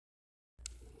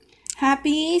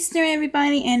Happy Easter,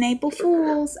 everybody, and April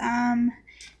Fools.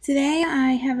 Today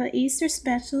I have an Easter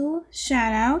special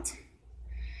shout out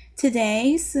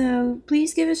today, so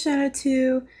please give a shout out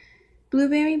to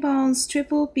Blueberry Balls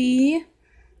Triple B,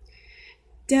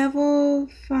 Devil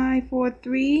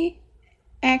 543,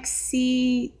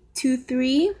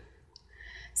 XC23,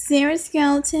 Sarah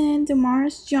Skeleton,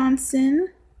 Damaris Johnson,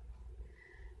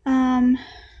 um,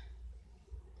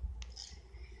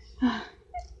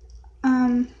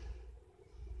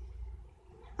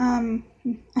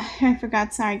 I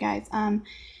forgot, sorry guys,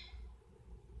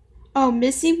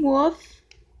 Missy Wolf,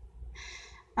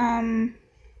 and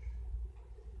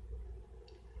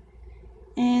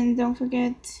don't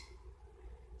forget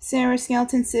Sarah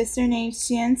Skeleton's sister named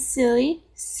Shan Silly,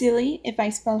 if I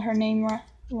spell her name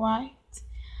right.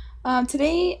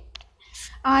 Today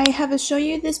I have to show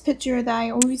you this picture that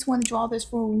I always want to draw this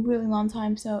for a really long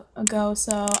time ago,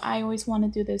 so I always want to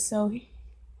do this, so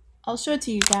I'll show it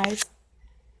to you guys.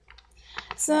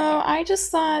 So I just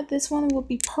thought this one would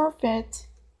be perfect.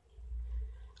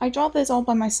 I draw this all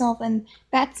by myself, and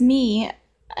that's me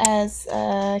as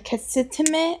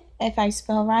Kasitime, if I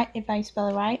spell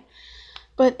it right.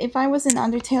 But if I was an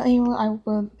Undertale, I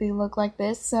would look like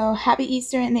this. So happy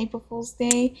Easter and April Fool's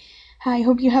Day. I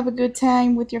hope you have a good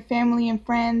time with your family and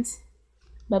friends.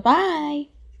 Bye bye.